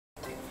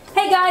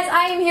guys,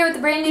 I am here with the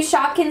brand new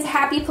Shopkins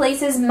Happy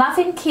Places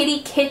Muffin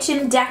Kitty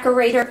Kitchen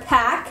Decorator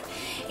Pack.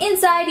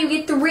 Inside you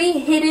get 3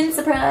 hidden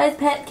surprise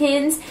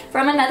petkins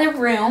from another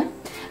room.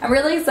 I'm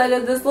really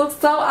excited. This looks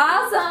so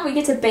awesome. We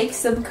get to bake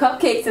some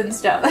cupcakes and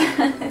stuff.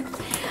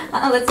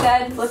 Let's go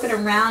ahead and flip it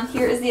around.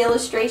 Here is the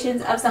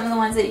illustrations of some of the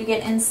ones that you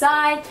get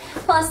inside,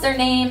 plus their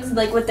names,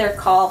 like what they're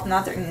called,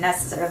 not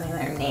necessarily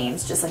their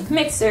names, just like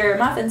mixer,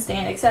 muffin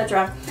stand,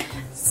 etc.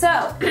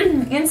 So,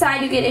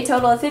 inside you get a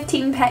total of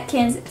 15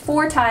 petkins,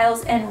 4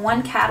 tiles, and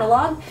 1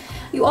 catalog.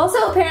 You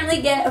also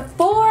apparently get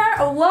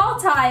 4 wall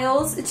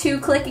tiles to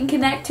click and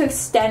connect to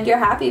extend your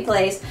happy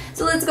place.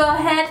 So let's go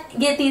ahead,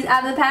 get these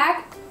out of the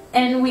pack,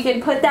 and we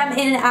can put them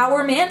in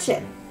our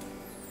mansion.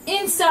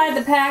 Inside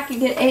the pack you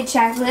get a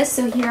checklist,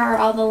 so here are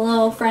all the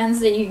little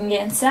friends that you can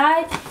get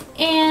inside,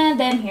 and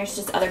then here's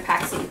just other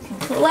packs that you can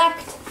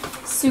collect.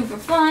 Super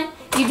fun.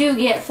 You do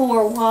get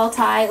 4 wall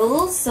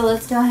tiles, so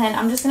let's go ahead.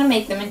 I'm just going to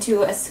make them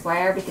into a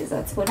square because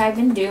that's what I've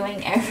been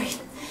doing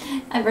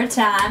every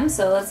time.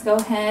 So let's go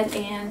ahead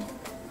and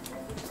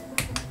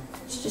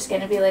it's just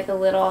going to be like a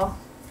little,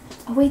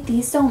 oh wait,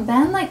 these don't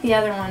bend like the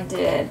other one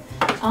did.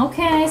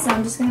 Okay, so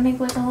I'm just going to make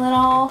like a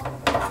little,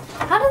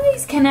 how do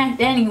these connect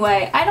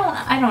anyway? I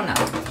don't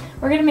know.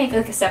 We're going to make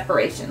like a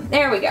separation.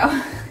 There we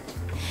go.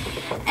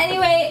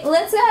 Anyway,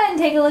 let's go ahead and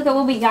take a look at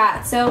what we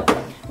got. So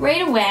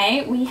right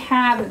away, we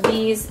have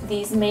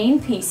these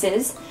main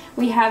pieces.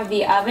 We have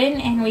the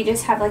oven, and we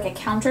just have like a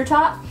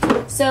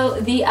countertop. So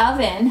the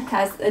oven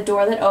has a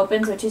door that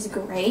opens, which is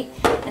great,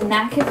 and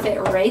that could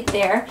fit right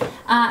there.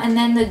 And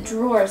then the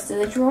drawers. Do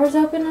the drawers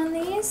open on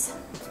these?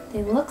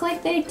 They look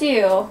like they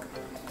do.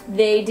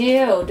 They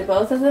do. Do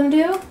both of them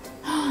do?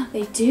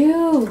 They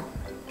do.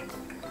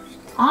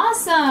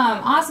 Awesome.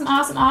 Awesome,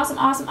 awesome, awesome,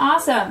 awesome,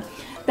 awesome.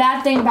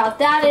 Bad thing about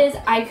that is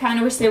I kind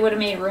of wish they would have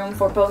made room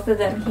for both of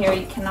them here.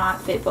 You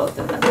cannot fit both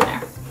of them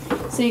there.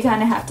 So you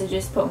kind of have to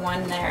just put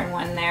one there and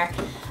one there.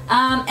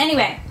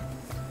 Anyway,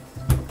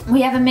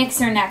 we have a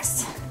mixer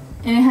next.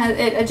 And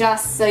it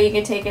adjusts so you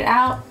can take it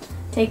out.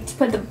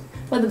 Put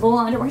the bowl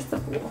under. Where's the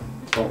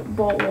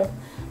bowl?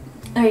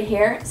 Right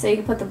here. So you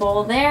can put the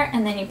bowl there,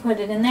 and then you put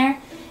it in there.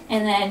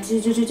 And then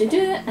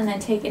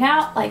take it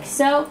out like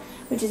so,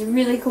 which is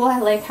really cool. I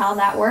like how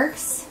that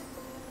works.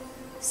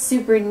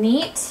 Super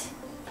neat.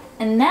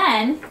 And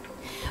then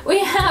we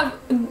have,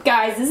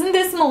 guys, isn't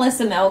this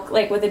Melissa Milk,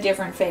 like with a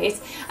different face?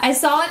 I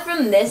saw it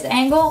from this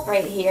angle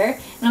right here,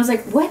 and I was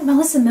like, what,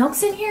 Melissa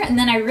Milk's in here? And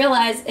then I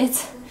realized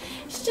it's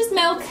just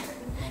milk.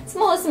 It's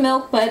Melissa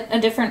Milk, but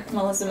a different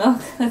Melissa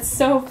Milk. That's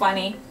so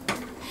funny.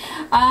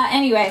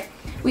 Anyway,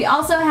 we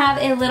also have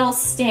a little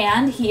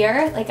stand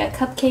here, like a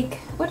cupcake,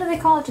 what do they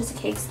call it? Just a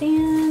cake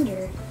stand?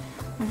 Or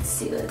let's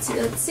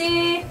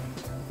see.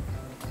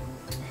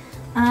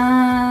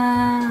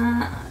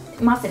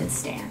 Muffin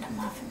stand.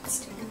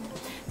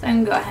 So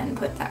I'm going to go ahead and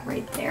put that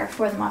right there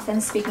for the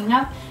muffins. Speaking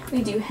of,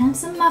 we do have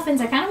some muffins.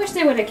 I kind of wish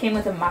they would have came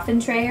with a muffin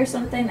tray or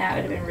something. That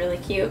would have been really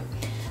cute.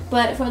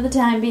 But for the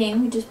time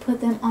being, we just put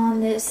them on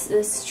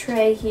this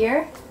tray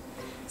here.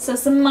 So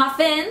some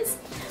muffins.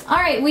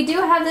 Alright, we do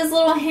have this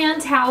little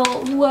hand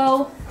towel.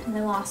 Whoa, and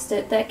I lost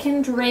it. That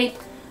can drape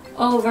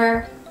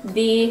over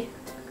the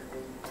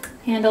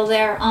handle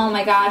there. Oh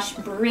my gosh,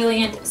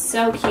 brilliant.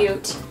 So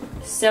cute.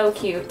 So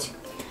cute.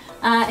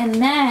 And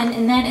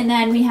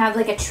then we have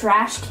like a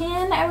trash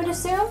can, I would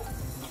assume.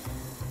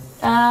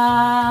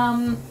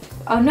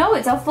 Oh no,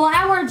 it's a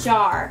flower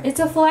jar. It's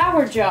a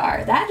flower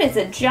jar. That is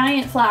a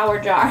giant flower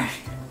jar.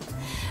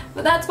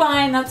 But that's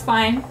fine, that's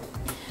fine.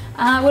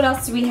 What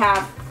else do we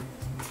have?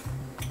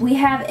 We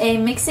have a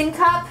mixing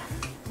cup,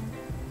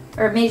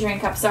 or measuring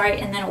cup, sorry,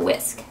 and then a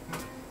whisk.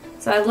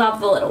 So I love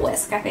the little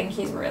whisk. I think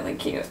he's really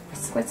cute.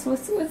 Whisk, whisk,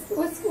 whisk,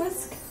 whisk,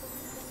 whisk.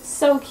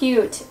 So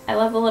cute. I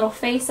love the little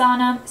face on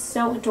him.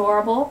 So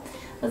adorable.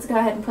 Let's go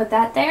ahead and put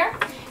that there.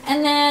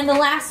 And then the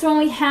last one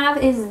we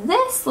have is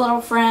this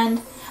little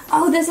friend.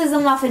 Oh, this is a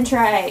muffin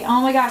tray. Oh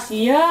my gosh,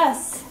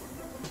 yes.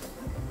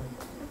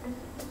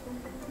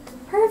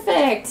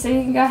 Perfect. So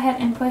you can go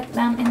ahead and put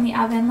them in the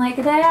oven like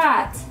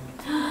that.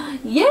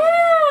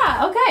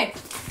 Yeah! Okay.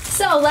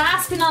 So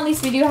last but not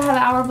least, we do have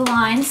our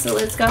blinds. So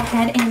let's go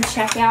ahead and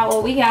check out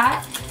what we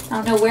got. I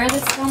don't know where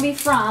this is going to be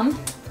from.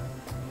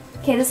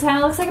 Okay, this kind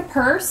of looks like a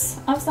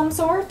purse of some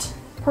sort.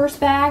 Purse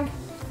bag,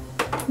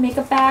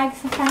 makeup bag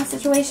kind of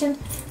situation.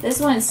 This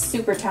one is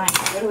super tiny.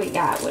 What do we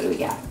got? What do we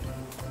got?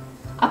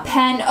 A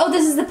pen. Oh,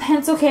 this is the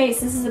pencil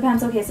case. This is the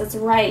pencil case. That's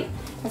right.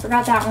 I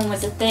forgot that one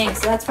was a thing.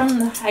 So that's from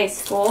the high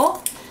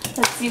school.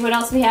 Let's see what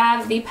else we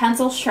have. The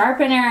pencil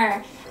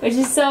sharpener, which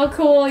is so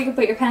cool. You can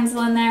put your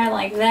pencil in there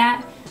like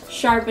that.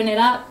 Sharpen it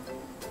up.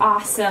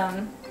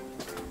 Awesome.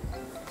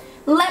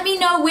 Let me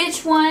know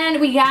which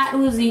one we got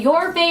was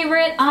your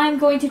favorite. I'm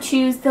going to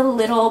choose the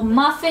little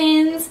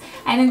muffins.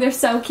 I think they're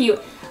so cute.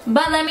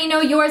 But let me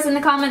know yours in the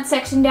comments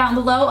section down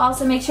below.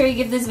 Also, make sure you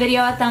give this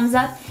video a thumbs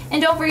up.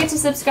 And don't forget to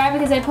subscribe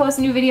because I post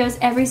new videos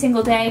every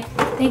single day.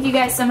 Thank you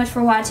guys so much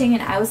for watching,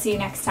 and I will see you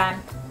next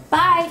time.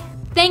 Bye!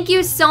 Thank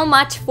you so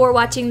much for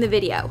watching the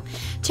video.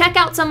 Check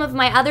out some of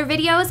my other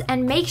videos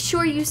and make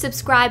sure you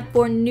subscribe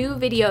for new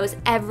videos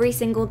every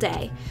single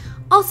day.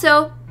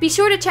 Also, be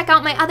sure to check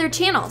out my other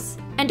channels.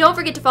 And don't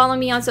forget to follow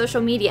me on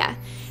social media.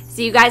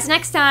 See you guys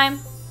next time.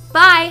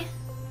 Bye!